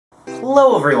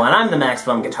Hello everyone, I'm the Max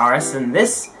Bum Guitarist, and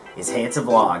this is Hey It's a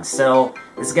Vlog. So,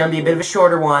 this is going to be a bit of a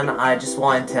shorter one. I just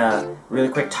wanted to really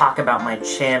quick talk about my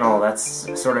channel. That's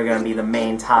sort of going to be the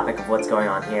main topic of what's going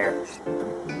on here.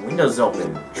 Windows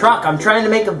open. Truck, I'm trying to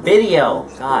make a video!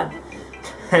 God.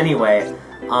 Anyway,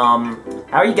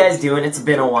 how are you guys doing? It's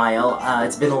been a while.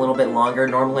 It's been a little bit longer.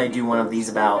 Normally I do one of these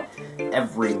about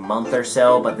every month or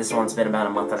so, but this one's been about a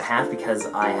month and a half because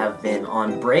I have been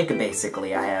on break,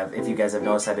 basically. If you guys have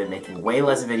noticed, I've been making way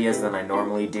less videos than I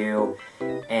normally do,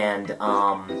 and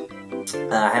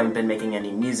I haven't been making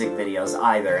any music videos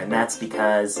either, and that's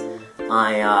because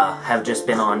I have just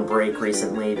been on break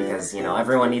recently because, you know,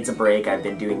 everyone needs a break. I've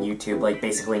been doing YouTube, like,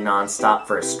 basically non-stop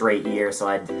for a straight year, so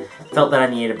I felt that I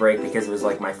needed a break because it was,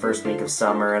 like, my first week of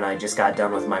summer, and I just got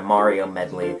done with my Mario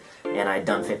medley, and I'd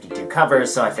done 52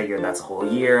 covers, so I figured that's a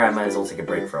whole year. I might as well take a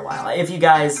break for a while. If you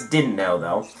guys didn't know,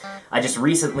 though, I just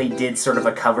recently did sort of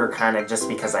a cover kind of just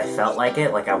because I felt like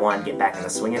it, like I wanted to get back in the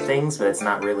swing of things, but it's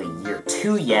not really year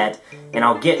 2 yet, and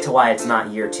I'll get to why it's not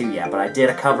year 2 yet, but I did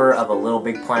a cover of a Little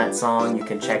Big Planet song. You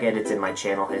can check it, it's in my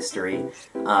channel history,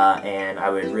 and I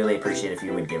would really appreciate if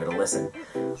you would give it a listen.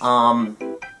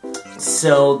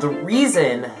 So the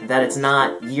reason that it's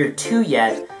not year 2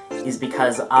 yet is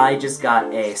because I just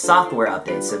got a software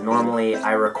update. So normally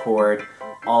I record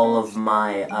all of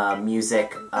my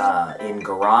music in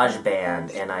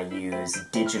GarageBand, and I use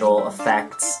digital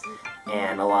effects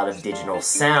and a lot of digital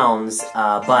sounds,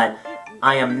 but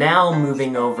I am now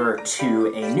moving over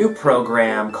to a new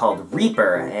program called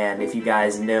Reaper, and if you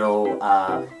guys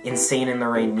know, Insane in the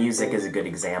Rain Music is a good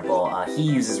example. He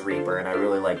uses Reaper, and I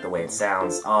really like the way it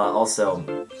sounds.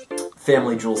 Also,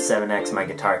 Family Jewels 7X, my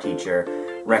guitar teacher,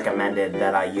 recommended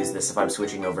that I use this if I'm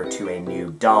switching over to a new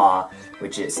DAW,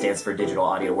 which it stands for Digital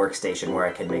Audio Workstation, where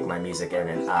I can make my music in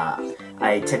it.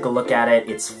 I took a look at it,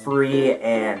 it's free,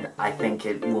 and I think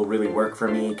it will really work for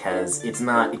me because it's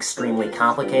not extremely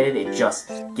complicated, it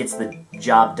just gets the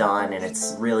job done, and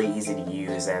it's really easy to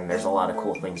use, and there's a lot of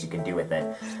cool things you can do with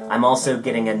it. I'm also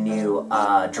getting a new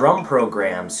drum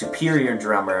program, Superior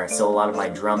Drummer, so a lot of my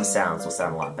drum sounds will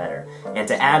sound a lot better. And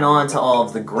to add on to all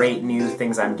of the great new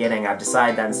things I'm getting, I've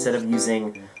decided that instead of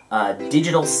using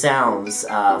digital sounds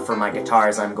for my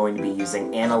guitars, I'm going to be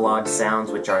using analog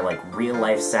sounds, which are like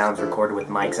real-life sounds recorded with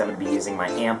mics. I'm going to be using my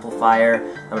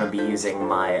amplifier, I'm going to be using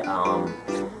my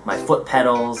my foot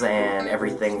pedals, and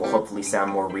everything will hopefully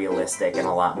sound more realistic and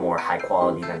a lot more high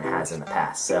quality than it has in the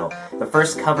past. So the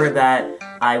first cover that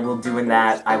I will do in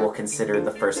that, I will consider the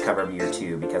first cover of year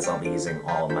 2 because I'll be using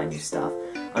all of my new stuff.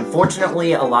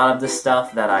 Unfortunately, a lot of the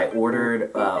stuff that I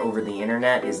ordered over the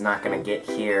internet is not going to get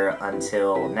here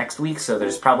until next week, so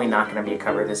there's probably not going to be a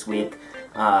cover this week,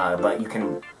 but you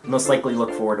can most likely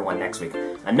look forward to one next week.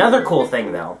 Another cool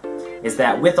thing, though, is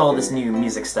that with all this new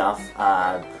music stuff,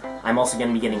 I'm also going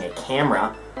to be getting a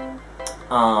camera,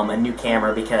 a new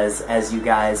camera, because as you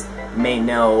guys may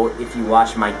know if you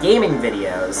watch my gaming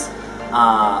videos,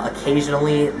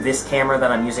 occasionally this camera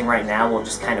that I'm using right now will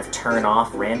just kind of turn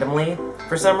off randomly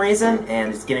for some reason,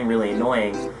 and it's getting really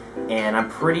annoying, and I'm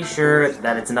pretty sure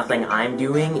that it's nothing I'm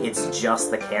doing, it's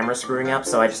just the camera screwing up,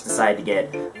 so I just decided to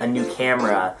get a new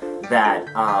camera that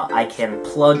I can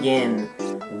plug in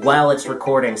while it's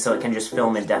recording, so it can just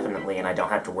film indefinitely, and I don't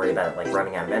have to worry about it like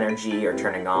running out of energy or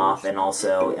turning off. And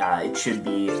also it should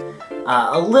be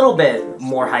a little bit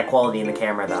more high quality in the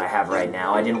camera that I have right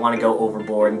now. I didn't want to go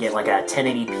overboard and get like a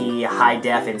 1080p high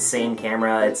def insane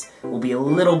camera. It will be a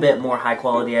little bit more high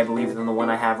quality, I believe, than the one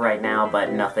I have right now,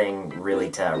 but nothing really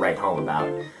to write home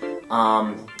about.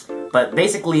 But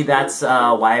basically that's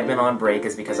why I've been on break,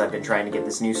 is because I've been trying to get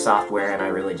this new software, and I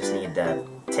really just need to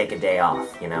take a day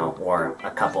off, you know, or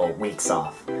a couple weeks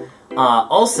off.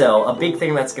 Also, a big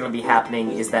thing that's going to be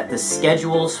happening is that the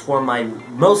schedules for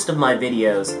most of my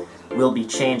videos will be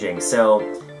changing.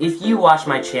 So if you watch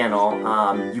my channel,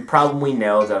 you probably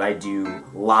know that I do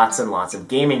lots and lots of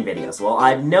gaming videos. Well,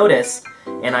 I've noticed,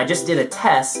 and I just did a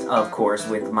test, of course,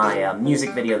 with my music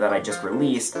video that I just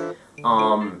released.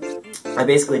 I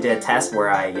basically did a test where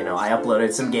I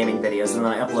uploaded some gaming videos, and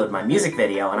then I uploaded my music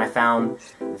video, and I found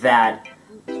that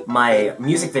my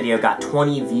music video got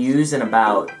 20 views in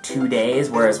about 2 days,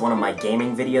 whereas one of my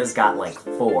gaming videos got like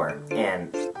 4.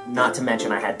 And not to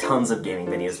mention I had tons of gaming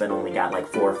videos that only got like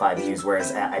 4 or 5 views,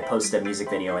 whereas I posted a music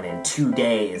video and in 2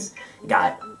 days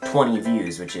got 20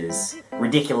 views, which is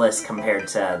ridiculous compared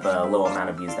to the low amount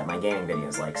of views that my gaming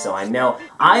videos like. So I know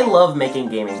I love making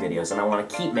gaming videos, and I want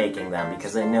to keep making them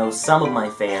because I know some of my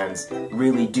fans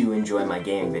really do enjoy my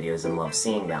gaming videos and love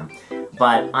seeing them.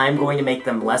 But I'm going to make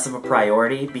them less of a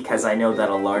priority because I know that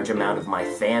a large amount of my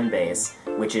fan base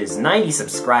which is 90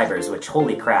 subscribers, which,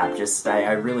 holy crap,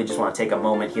 I really just want to take a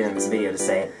moment here in this video to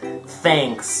say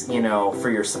thanks, you know, for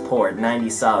your support. 90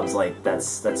 subs, like,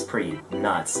 that's pretty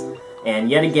nuts.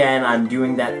 And yet again, I'm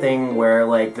doing that thing where,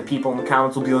 like, the people in the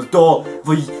comments will be like, "Duh,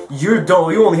 you're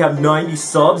dull, you only have 90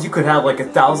 subs, you could have, like,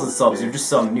 1,000 subs, you're just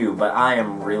so new." But I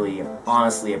am really,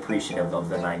 honestly appreciative of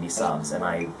the 90 subs, and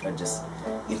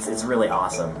it's really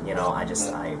awesome, you know. I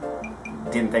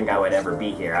didn't think I would ever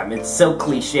be here. I mean, it's so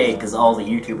cliche because all the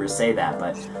YouTubers say that,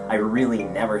 but I really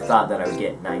never thought that I would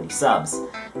get 90 subs.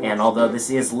 And although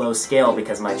this is low scale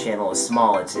because my channel is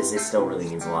small, it still really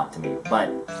means a lot to me. But,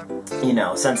 you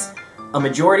know, since a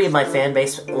majority of my fan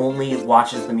base only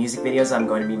watches the music videos, I'm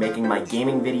going to be making my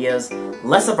gaming videos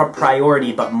less of a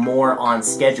priority, but more on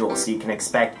schedule, so you can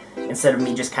expect, instead of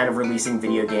me just kind of releasing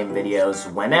video game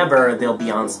videos whenever, they'll be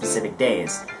on specific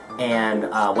days. And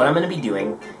what I'm going to be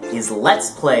doing is Let's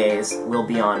Plays will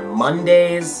be on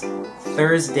Mondays,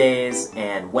 Thursdays,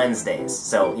 and Wednesdays.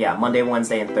 So yeah, Monday,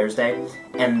 Wednesday, and Thursday.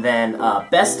 And then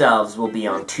Best Ofs will be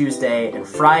on Tuesday and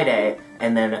Friday,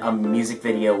 and then a music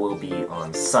video will be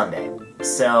on Sunday.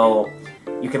 So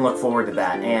you can look forward to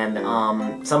that.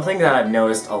 And something that I've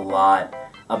noticed a lot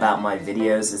about my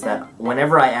videos is that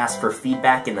whenever I ask for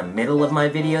feedback in the middle of my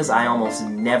videos, I almost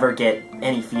never get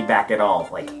any feedback at all,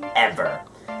 like, ever.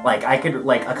 Like,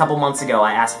 a couple months ago,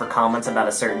 I asked for comments about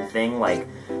a certain thing, like,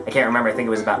 I can't remember, I think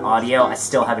it was about audio. I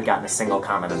still haven't gotten a single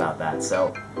comment about that,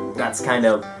 so that's kind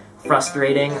of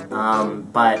frustrating.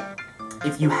 But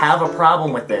if you have a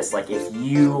problem with this, like, if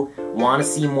you want to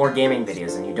see more gaming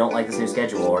videos and you don't like this new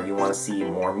schedule, or you want to see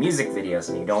more music videos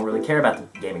and you don't really care about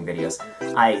the gaming videos,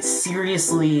 I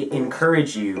seriously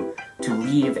encourage you to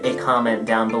leave a comment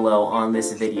down below on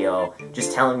this video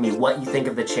just telling me what you think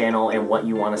of the channel and what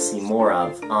you want to see more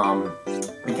of,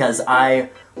 because I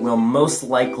will most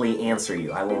likely answer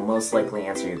you. I will most likely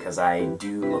answer you because I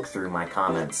do look through my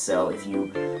comments. So if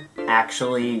you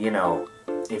actually, you know,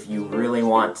 if you really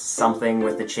want something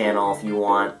with the channel, if you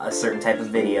want a certain type of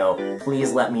video,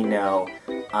 please let me know,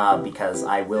 because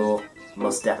I will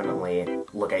most definitely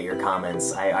look at your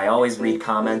comments. I always read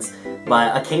comments,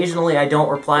 but occasionally I don't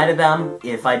reply to them.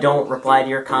 If I don't reply to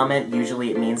your comment,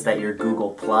 usually it means that your Google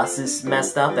Plus is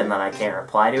messed up and then I can't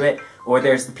reply to it. Or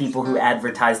there's the people who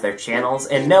advertise their channels.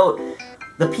 And note,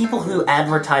 the people who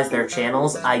advertise their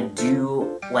channels, I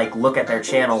do, like, look at their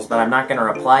channels, but I'm not going to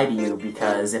reply to you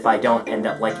because if I don't end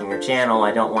up liking your channel,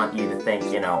 I don't want you to think,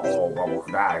 you know, oh,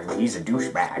 well, he's a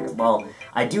douchebag. Well,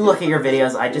 I do look at your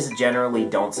videos, I just generally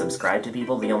don't subscribe to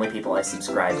people. The only people I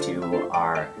subscribe to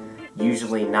are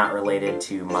usually not related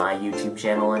to my YouTube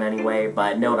channel in any way,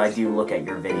 but note, I do look at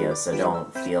your videos, so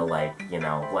don't feel like, you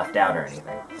know, left out or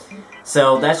anything.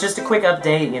 So that's just a quick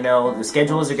update. You know, the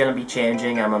schedules are going to be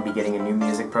changing. I'm going to be getting a new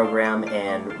music program,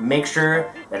 and make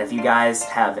sure that if you guys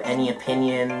have any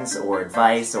opinions or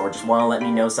advice or just want to let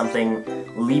me know something,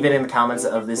 leave it in the comments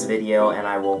of this video and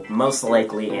I will most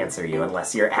likely answer you,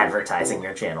 unless you're advertising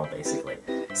your channel, basically.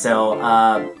 So,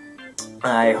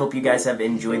 I hope you guys have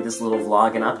enjoyed this little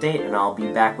vlog and update, and I'll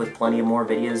be back with plenty of more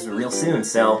videos real soon.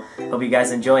 So, hope you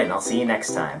guys enjoy it, and I'll see you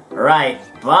next time. Alright,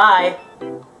 bye!